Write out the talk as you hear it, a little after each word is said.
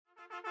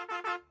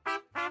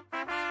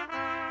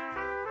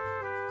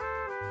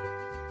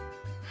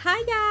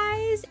Hi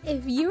guys!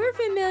 If you are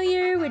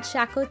familiar with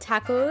Choco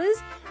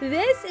Tacos,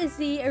 this is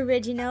the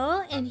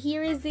original and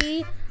here is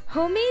the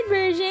homemade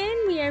version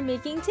we are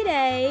making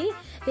today.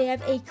 They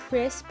have a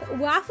crisp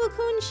waffle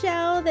cone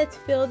shell that's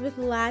filled with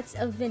lots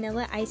of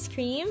vanilla ice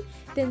cream,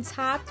 then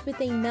topped with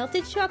a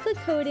melted chocolate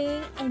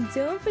coating, and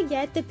don't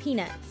forget the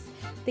peanuts.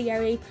 They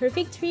are a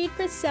perfect treat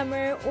for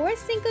summer or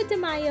Cinco de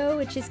Mayo,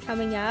 which is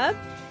coming up.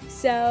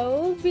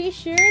 So be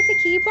sure to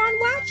keep on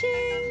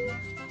watching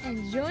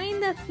and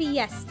join the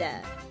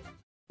fiesta.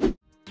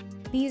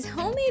 These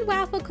homemade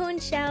waffle cone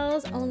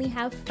shells only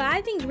have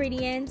 5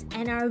 ingredients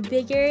and are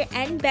bigger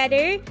and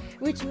better,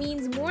 which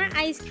means more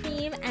ice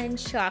cream and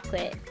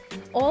chocolate.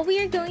 All we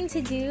are going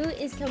to do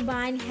is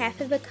combine half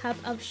of a cup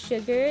of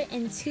sugar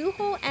and 2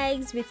 whole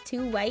eggs with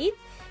 2 whites.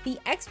 The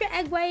extra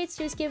egg whites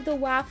just give the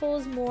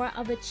waffles more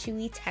of a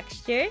chewy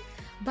texture.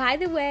 By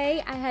the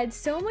way, I had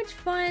so much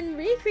fun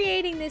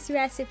recreating this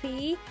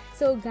recipe.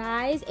 So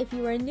guys, if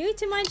you are new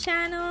to my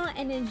channel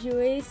and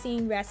enjoy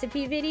seeing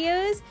recipe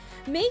videos,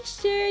 make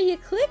sure you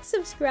click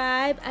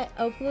subscribe. I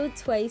upload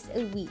twice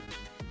a week.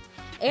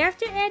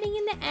 After adding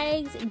in the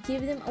eggs,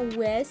 give them a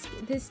whisk.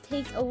 This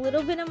takes a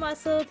little bit of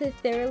muscle to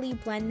thoroughly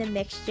blend the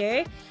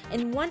mixture.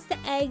 And once the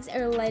eggs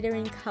are lighter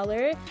in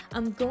color,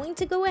 I'm going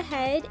to go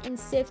ahead and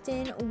sift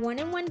in 1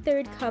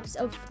 1/3 cups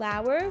of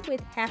flour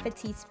with half a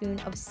teaspoon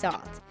of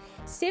salt.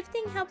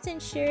 Sifting helps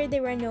ensure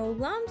there are no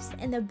lumps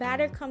and the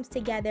batter comes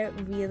together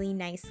really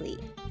nicely.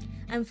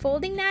 I'm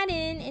folding that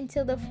in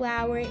until the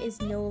flour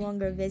is no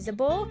longer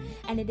visible,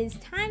 and it is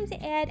time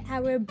to add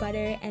our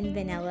butter and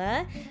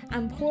vanilla.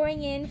 I'm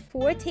pouring in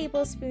 4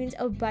 tablespoons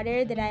of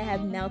butter that I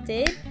have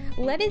melted.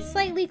 Let it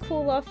slightly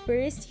cool off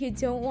first. You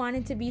don't want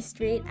it to be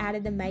straight out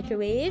of the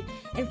microwave.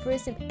 And for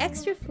some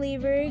extra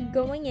flavor,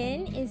 going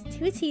in is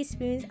 2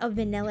 teaspoons of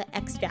vanilla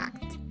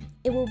extract.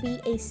 It will be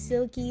a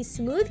silky,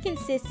 smooth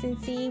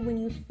consistency when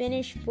you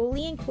finish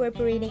fully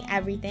incorporating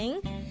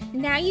everything.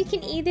 Now you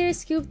can either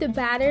scoop the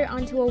batter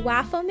onto a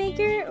waffle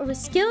maker, or a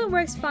skillet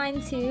works fine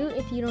too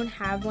if you don't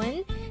have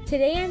one.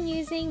 Today I'm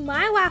using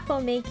my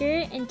waffle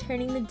maker and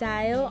turning the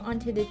dial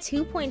onto the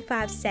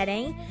 2.5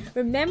 setting.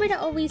 Remember to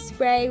always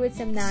spray with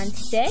some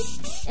non-stick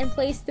and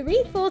place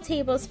 3 full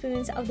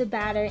tablespoons of the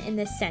batter in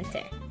the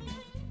center.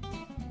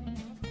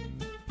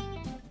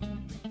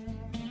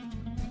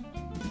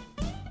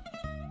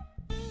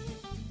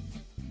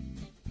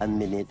 One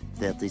minute,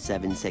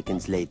 37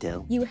 seconds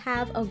later. You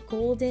have a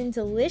golden,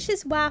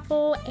 delicious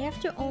waffle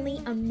after only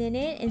 1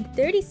 minute and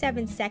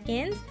 37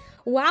 seconds.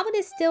 While it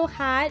is still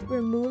hot,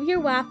 remove your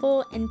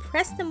waffle and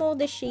press the mold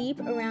to shape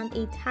around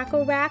a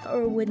taco rack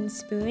or a wooden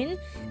spoon.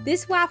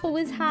 This waffle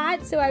was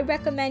hot, so I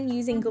recommend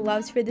using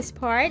gloves for this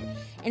part.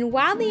 And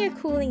while they are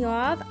cooling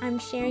off, I'm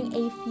sharing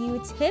a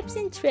few tips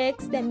and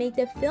tricks that make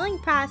the filling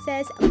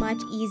process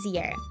much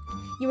easier.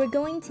 You are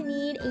going to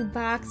need a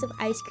box of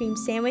ice cream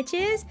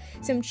sandwiches,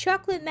 some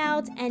chocolate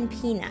melt, and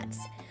peanuts.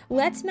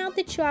 Let's melt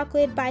the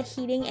chocolate by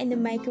heating in the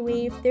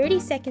microwave 30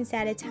 seconds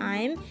at a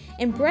time,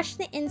 and brush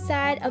the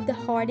inside of the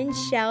hardened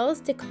shells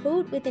to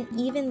coat with an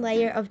even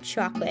layer of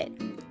chocolate.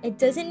 It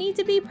doesn't need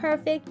to be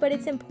perfect, but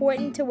it's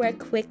important to work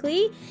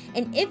quickly,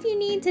 and if you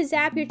need to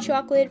zap your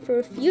chocolate for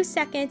a few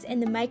seconds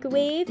in the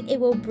microwave, it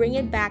will bring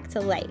it back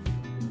to life.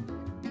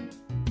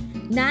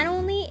 Not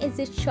only is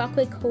this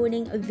chocolate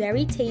coating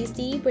very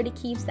tasty, but it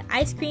keeps the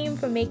ice cream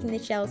from making the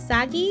shell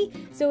soggy,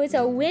 so it's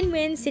a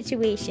win-win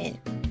situation.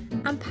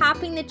 I'm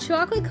popping the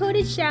chocolate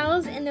coated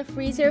shells in the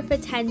freezer for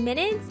 10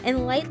 minutes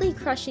and lightly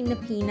crushing the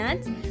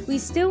peanuts. We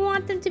still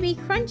want them to be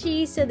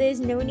crunchy, so there's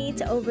no need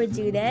to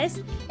overdo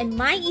this. And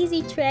my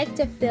easy trick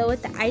to fill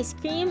with the ice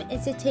cream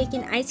is to take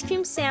an ice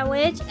cream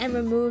sandwich and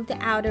remove the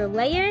outer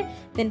layer,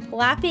 then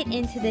plop it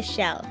into the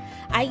shell.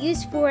 I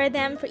used 4 of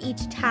them for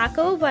each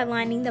taco by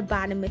lining the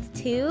bottom with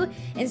 2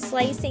 and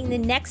slicing the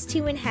next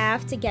 2 in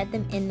half to get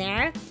them in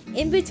there.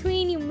 In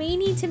between, you may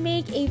need to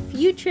make a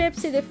few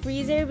trips to the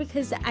freezer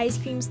because the ice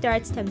cream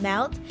starts to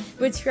melt,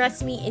 but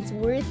trust me, it's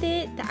worth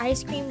it. The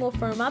ice cream will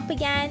firm up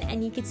again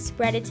and you can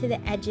spread it to the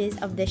edges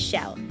of the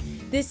shell.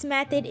 This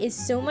method is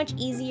so much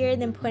easier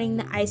than putting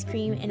the ice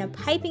cream in a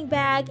piping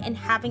bag and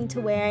having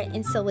to wear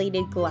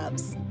insulated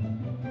gloves.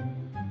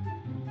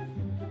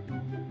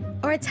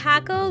 Our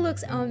taco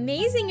looks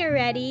amazing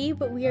already,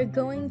 but we are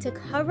going to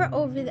cover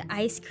over the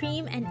ice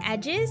cream and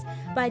edges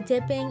by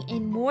dipping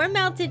in more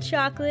melted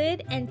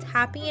chocolate and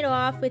topping it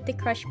off with the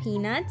crushed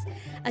peanuts.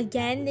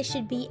 Again, this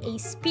should be a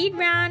speed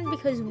round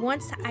because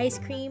once the ice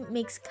cream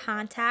makes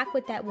contact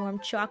with that warm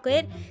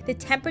chocolate, the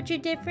temperature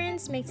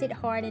difference makes it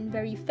harden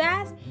very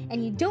fast,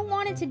 and you don't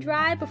want it to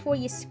dry before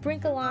you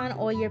sprinkle on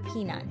all your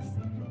peanuts.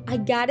 I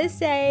gotta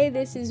say,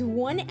 this is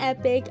one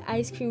epic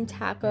ice cream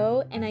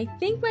taco, and I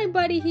think my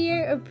buddy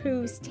here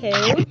approves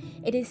too.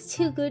 It is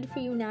too good for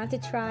you not to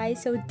try,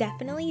 so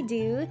definitely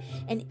do.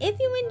 And if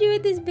you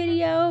enjoyed this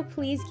video,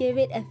 please give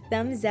it a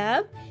thumbs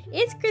up.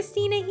 It's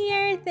Christina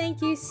here.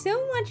 Thank you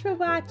so much for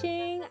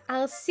watching.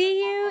 I'll see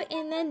you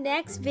in the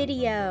next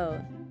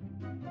video.